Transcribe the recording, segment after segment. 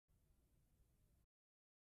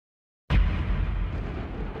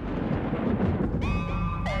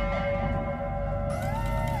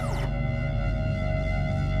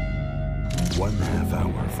1/2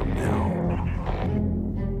 hour from now,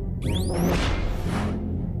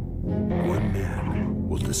 one man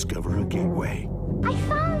will discover a gateway I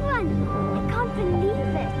found one! I can't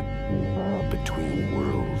believe it. between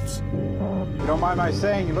worlds. You don't mind my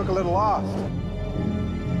saying you look a little lost.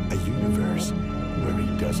 A universe where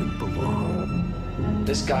he doesn't belong.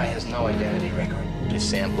 This guy has no identity record. His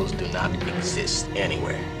samples do not exist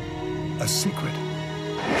anywhere. A secret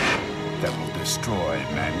that will destroy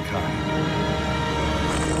mankind.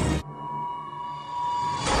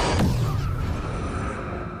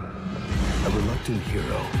 A reluctant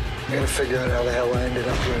hero I gotta figure out how the hell I ended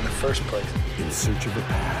up here in the first place. in search of a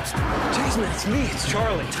past Jason, it's me. It's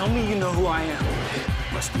Charlie. Tell me you know who I am.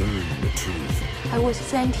 must learn the truth I was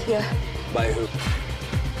sent here. By who?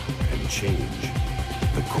 and change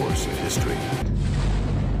the course of history.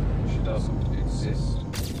 She doesn't exist.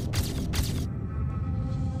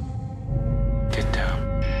 Get down.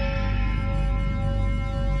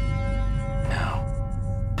 Now.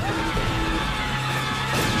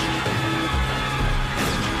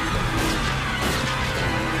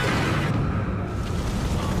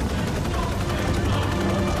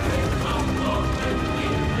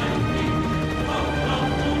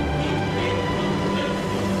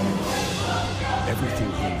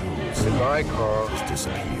 Everything he knows Goodbye, Carl. has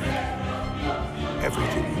disappeared.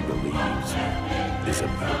 Everything he believes is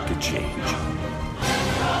about to change.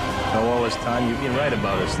 Now, all this time, you've been right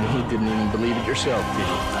about us, and you didn't even believe it yourself, did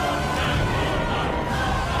you?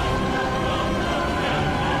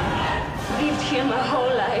 Lived here my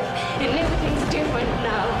whole life, and everything's different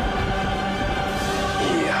now.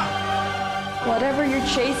 Yeah. Whatever you're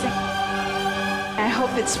chasing, I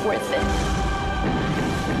hope it's worth it.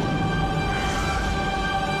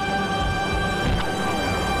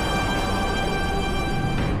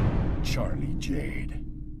 Charlie Jade.